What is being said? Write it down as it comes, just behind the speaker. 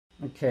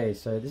Okay,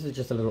 so this is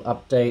just a little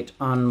update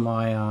on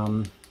my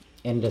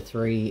Endor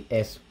 3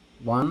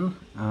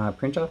 S1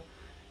 printer,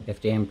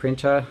 FDM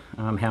printer,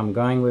 how I'm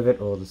going with it,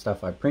 all the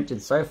stuff I've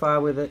printed so far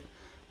with it.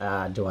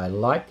 Do I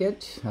like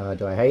it?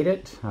 Do I hate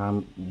it?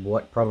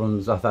 What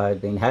problems have I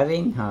been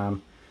having?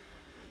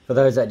 For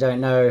those that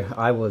don't know,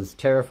 I was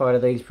terrified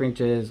of these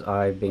printers.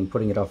 I've been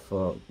putting it off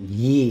for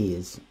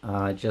years,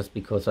 just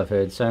because I've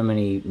heard so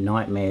many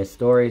nightmare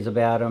stories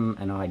about them,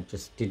 and I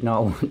just did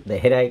not want the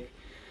headache.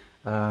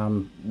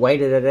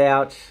 Waited it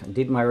out,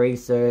 did my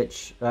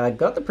research,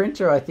 got the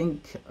printer. I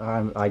think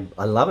I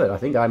love it. I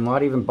think I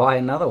might even buy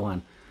another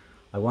one.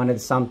 I wanted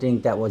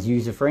something that was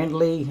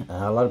user-friendly.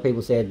 A lot of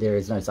people said there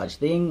is no such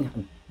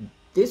thing.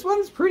 This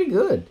one's pretty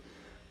good.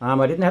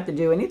 I didn't have to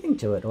do anything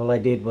to it. All I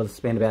did was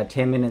spend about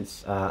 10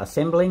 minutes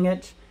assembling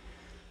it.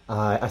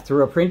 I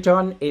threw a print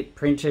on. It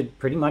printed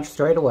pretty much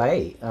straight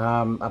away.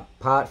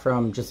 Apart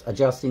from just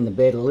adjusting the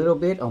bed a little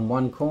bit on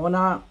one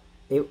corner,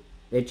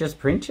 it just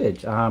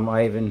printed.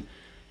 I even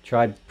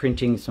tried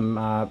printing some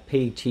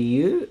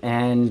PTU,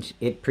 and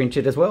it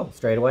printed as well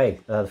straight away.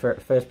 The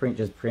first print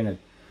just printed.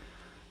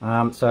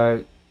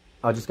 So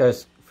I'll just go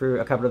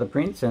through a couple of the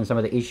prints and some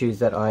of the issues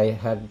that I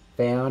have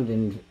found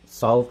and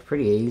solved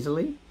pretty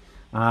easily.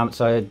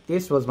 So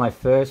this was my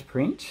first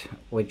print,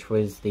 which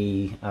was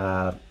the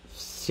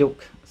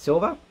Silk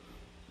Silver.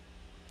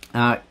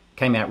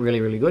 Came out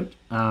really, really good.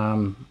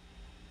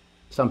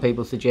 Some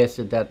people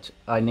suggested that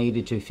I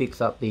needed to fix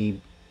up the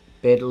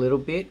bed a little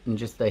bit and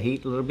just the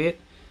heat a little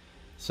bit.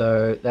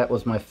 So that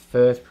was my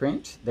first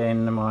print.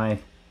 Then my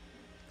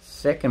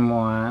second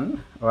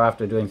one, or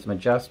after doing some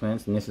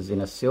adjustments, and this is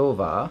in a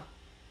silver,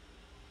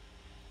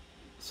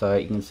 so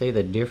you can see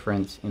the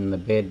difference in the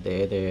bed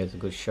there. There's a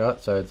good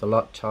shot. So it's a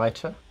lot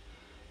tighter.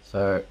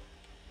 So,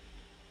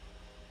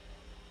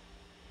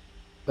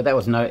 but that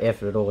was no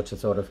effort at all to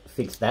sort of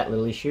fix that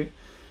little issue.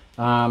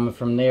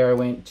 From there I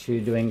went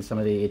to doing some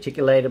of the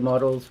articulated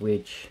models,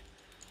 which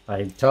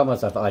I told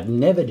myself I'd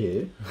never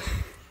do.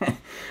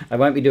 I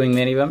won't be doing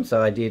many of them,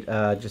 so I did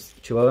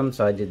just 2 of them.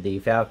 So I did the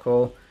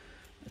Falcor,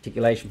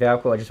 articulation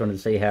Falcor. I just wanted to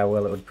see how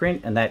well it would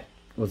print, and that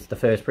was the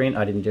first print.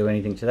 I didn't do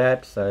anything to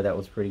that, so that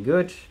was pretty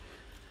good.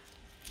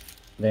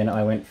 Then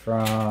I went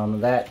from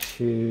that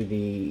to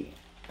the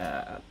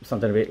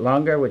something a bit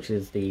longer, which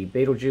is the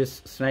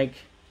Beetlejuice snake.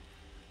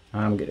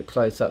 Get a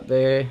close up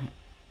there.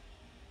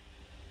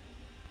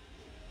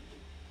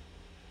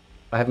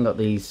 I haven't got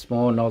the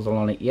small nozzle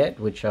on it yet,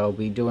 which I'll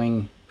be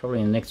doing probably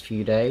in the next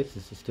few days.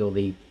 This is still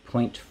the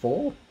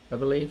 0.4, I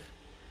believe.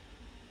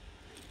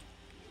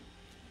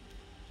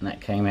 And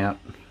that came out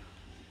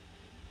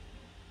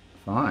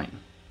fine.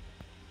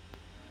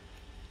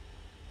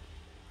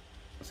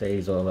 So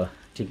he's all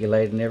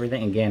articulated and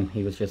everything. Again,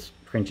 he was just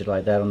printed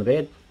like that on the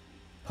bed.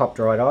 Popped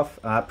right off.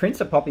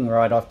 Prints are popping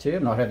right off too.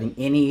 I'm not having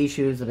any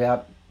issues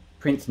about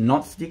prints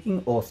not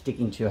sticking or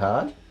sticking too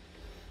hard.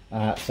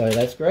 So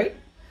that's great.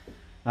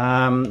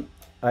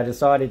 I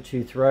decided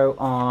to throw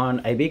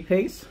on a big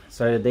piece.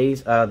 So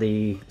these are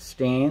the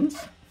stands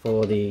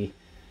for the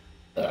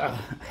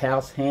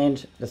house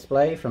hand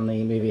display from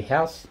the movie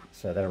House.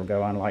 So that'll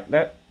go on like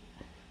that.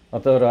 I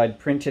thought I'd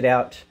print it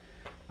out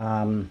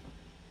in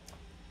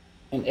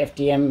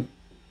FDM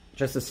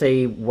just to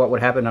see what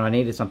would happen, and I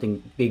needed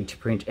something big to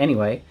print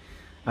anyway.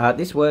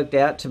 This worked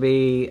out to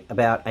be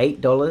about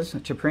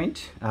 $8 to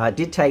print. It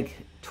did take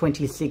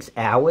 26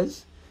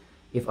 hours.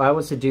 If I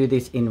was to do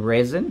this in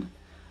resin,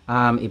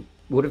 it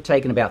would have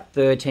taken about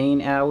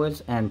 13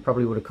 hours and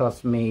probably would have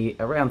cost me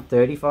around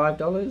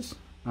 $35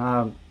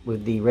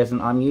 with the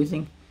resin I'm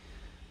using,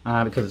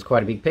 because it's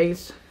quite a big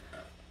piece.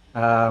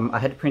 I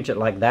had to print it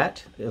like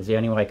that. It was the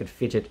only way I could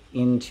fit it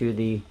into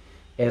the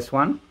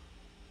S1.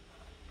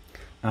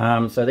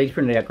 So these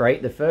printed out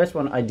great. The first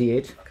one I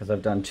did, because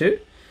I've done 2.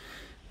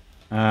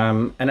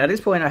 And at this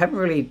point I haven't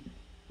really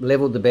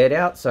leveled the bed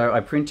out, so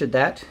I printed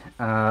that.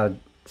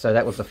 So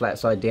that was the flat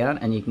side down,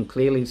 and you can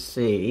clearly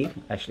see,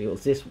 actually it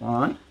was this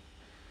one,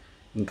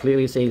 you can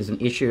clearly see there's an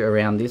issue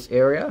around this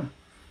area.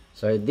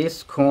 So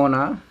this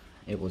corner,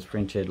 it was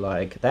printed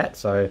like that,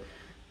 so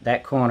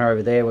that corner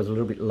over there was a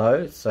little bit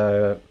low,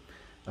 so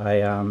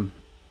I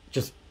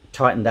just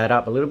tightened that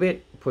up a little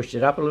bit, pushed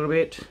it up a little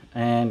bit,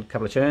 and a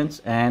couple of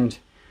turns, and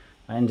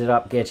I ended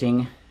up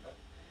getting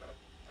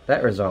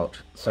that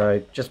result.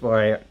 So just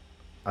by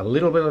a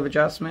little bit of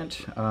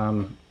adjustment,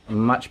 a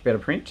much better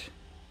print.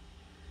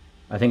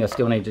 I think I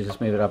still need to just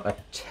move it up a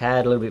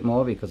tad, a little bit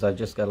more, because I've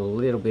just got a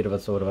little bit of a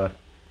sort of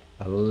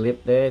a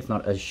lip there. It's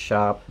not as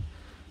sharp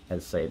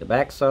as, say, the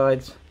back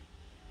sides.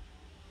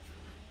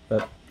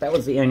 But that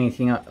was the only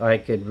thing I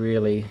could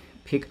really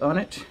pick on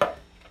it.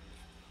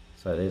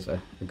 So there's a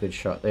good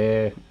shot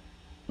there,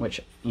 which,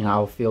 you know,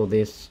 I'll fill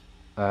this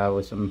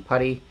with some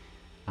putty,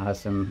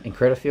 some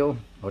Incredifill.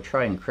 I'll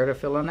try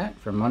Incredifill on that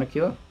from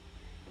Monocore.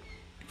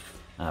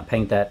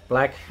 Paint that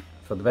black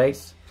for the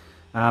base.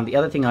 The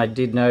other thing I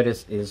did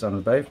notice is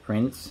on both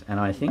prints, and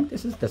I think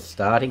this is the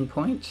starting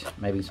point,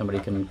 maybe somebody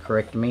can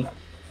correct me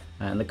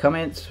in the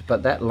comments,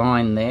 but that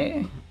line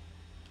there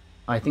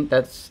I think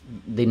that's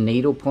the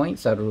needle point,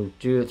 so it'll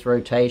do its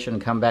rotation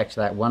and come back to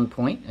that one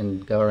point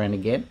and go around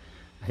again.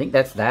 I think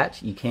that's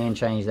that. You can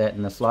change that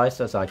in the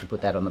slicer, so I can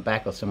put that on the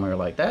back or somewhere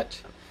like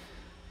that.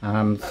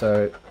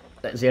 So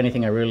that's the only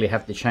thing I really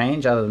have to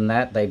change. Other than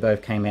that, they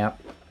both came out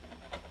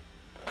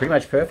pretty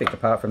much perfect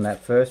apart from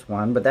that first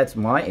one, but that's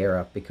my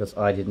error because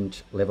I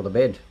didn't level the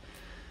bed.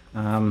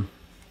 But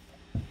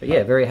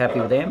yeah, very happy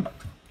with them.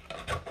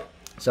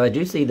 So I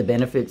do see the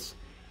benefits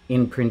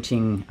in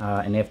printing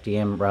an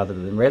FDM rather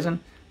than resin.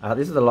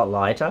 This is a lot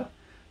lighter.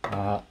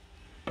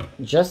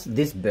 Just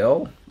this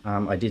bell,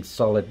 I did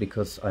solid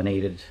because I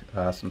needed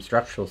some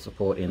structural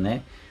support in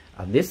there.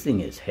 This thing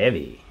is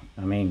heavy.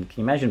 I mean,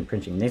 can you imagine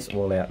printing this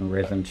all out in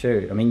resin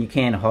too? I mean, you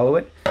can hollow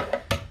it,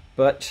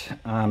 but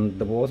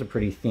the walls are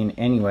pretty thin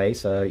anyway,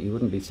 so you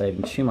wouldn't be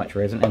saving too much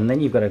resin. And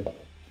then you've got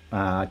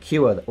to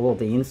cure all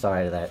the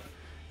inside of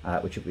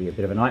that, which would be a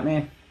bit of a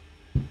nightmare.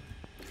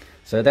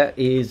 So that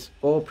is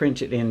all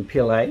printed in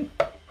PLA,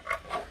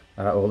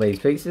 all these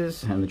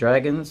pieces and the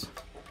dragons.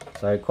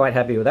 So quite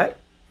happy with that.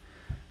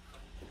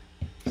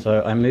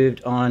 So I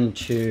moved on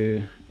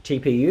to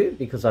TPU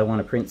because I want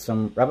to print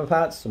some rubber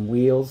parts, some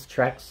wheels,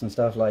 tracks and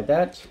stuff like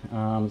that.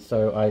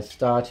 So I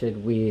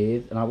started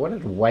with, and I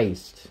wanted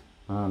waist,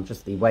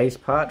 just the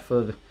waist part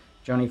for the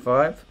Johnny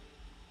 5.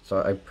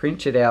 So I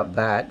printed out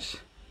that,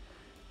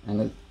 and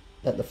is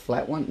that the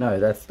flat one? No,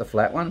 that's the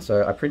flat one.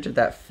 So I printed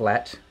that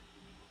flat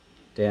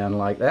down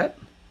like that.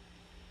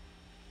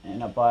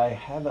 And if I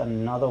have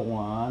another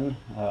one,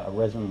 a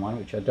resin one,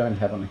 which I don't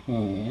have on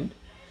hand,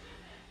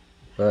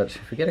 but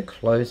if we get a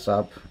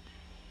close-up,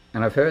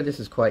 and I've heard this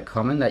is quite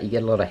common, that you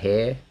get a lot of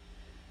hair,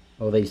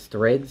 all these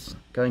threads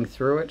going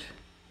through it.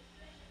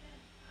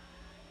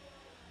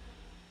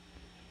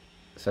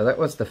 So that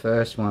was the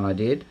first one I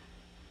did.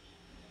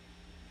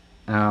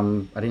 I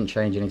didn't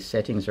change any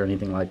settings or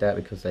anything like that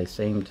because they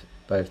seemed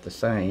both the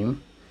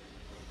same.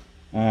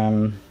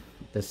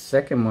 The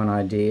second one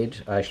I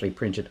did, I actually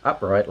printed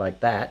upright like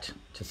that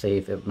to see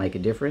if it would make a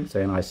difference,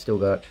 and I still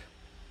got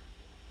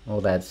all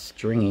that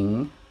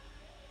stringing.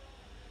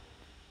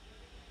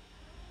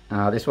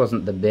 This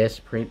wasn't the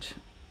best print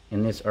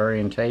in this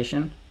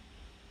orientation.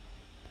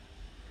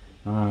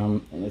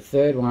 And the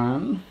third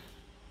one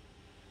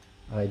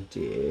I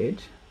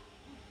did,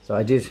 so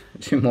I did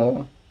two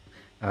more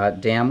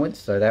downwards.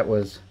 So that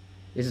was,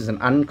 this is an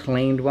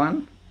uncleaned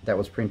one that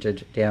was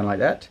printed down like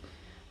that.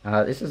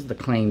 This is the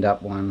cleaned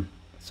up one.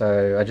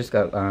 So I just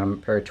got a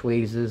pair of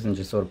tweezers and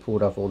just sort of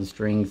pulled off all the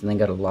strings, and then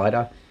got a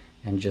lighter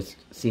and just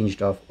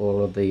singed off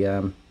all of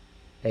the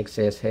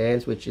excess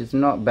hairs, which is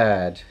not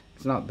bad.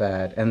 It's not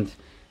bad, and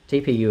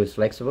TPU is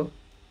flexible.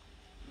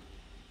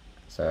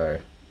 So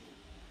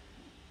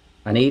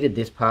I needed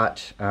this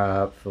part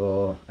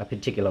for a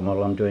particular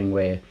model I'm doing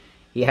where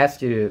he has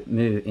to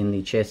move in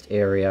the chest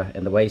area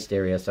and the waist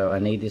area, so I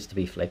need this to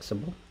be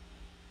flexible.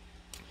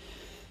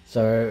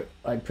 So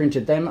I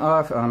printed them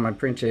off. I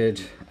printed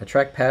a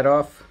track pad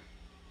off.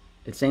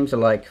 It seems to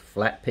like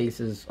flat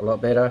pieces a lot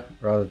better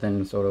rather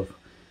than sort of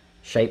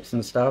shapes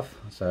and stuff.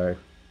 So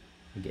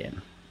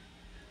again,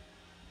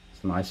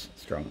 it's nice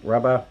strong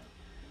rubber.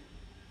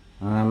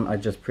 I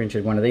just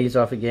printed one of these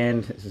off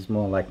again. This is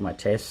more like my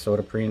test sort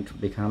of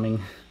print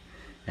becoming,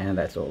 and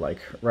that's all like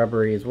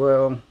rubbery as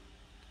well.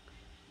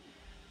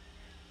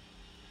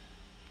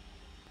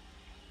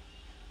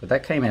 But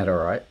that came out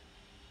alright.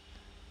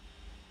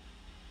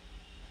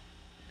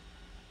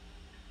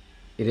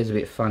 It is a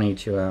bit funny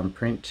to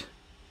print.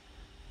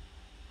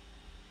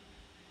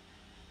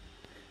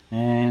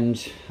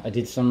 And I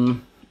did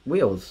some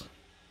wheels.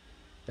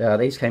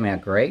 These came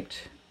out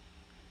great.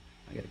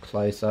 I get a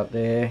close up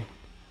there.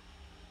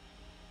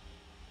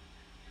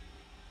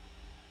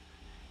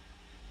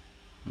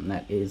 And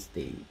that is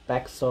the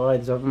back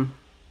sides of them.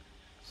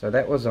 So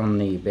that was on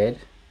the bed.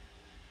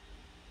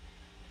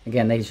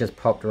 Again, these just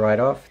popped right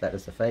off. That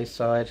is the face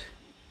side.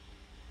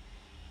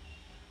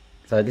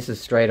 So this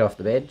is straight off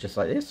the bed, just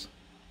like this,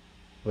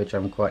 which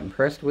I'm quite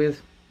impressed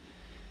with.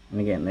 And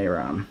again, they're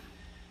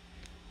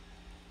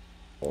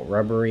all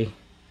rubbery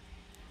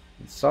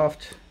and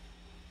soft.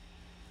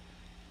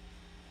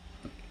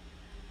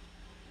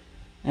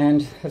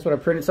 And that's what I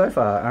printed so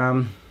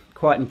far.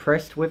 Quite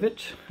impressed with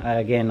it.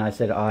 Again, I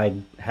said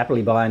I'd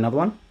happily buy another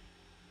one.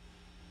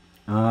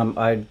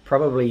 I'd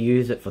probably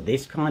use it for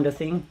this kind of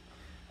thing.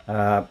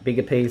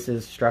 Bigger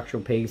pieces,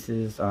 structural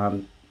pieces,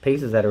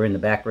 pieces that are in the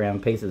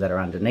background, pieces that are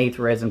underneath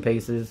resin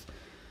pieces.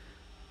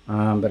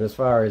 But as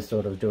far as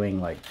sort of doing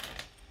like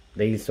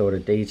these sort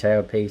of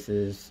detailed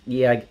pieces,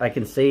 yeah, I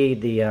can see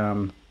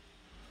the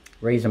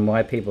reason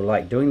why people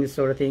like doing this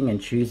sort of thing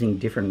and choosing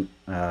different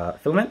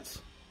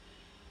filaments.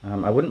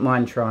 I wouldn't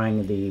mind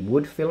trying the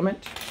wood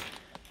filament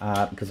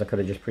because I could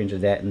have just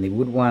printed that in the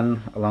wood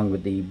one along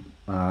with the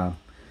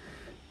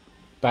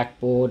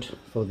backboard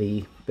for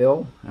the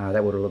bell.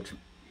 That would have looked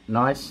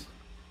nice.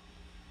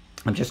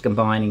 I'm just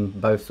combining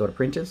both sort of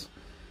printers.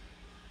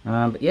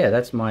 But yeah,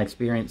 that's my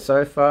experience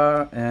so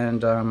far,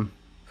 and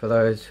for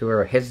those who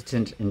are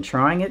hesitant in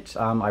trying it,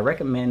 I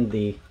recommend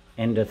the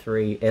Endor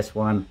 3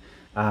 S1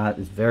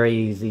 It's very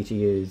easy to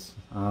use.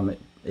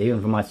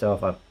 Even for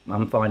myself,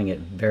 I'm finding it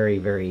very,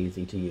 very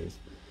easy to use.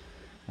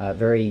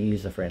 Very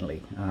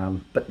user-friendly.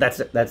 But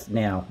that's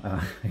now.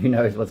 Who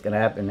knows what's going to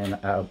happen in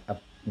a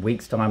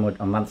week's time or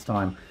a month's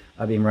time.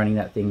 I've been running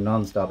that thing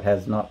non-stop,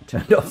 has not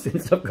turned off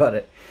since I've got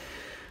it.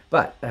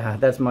 But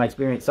that's my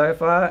experience so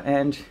far,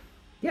 and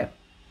yeah,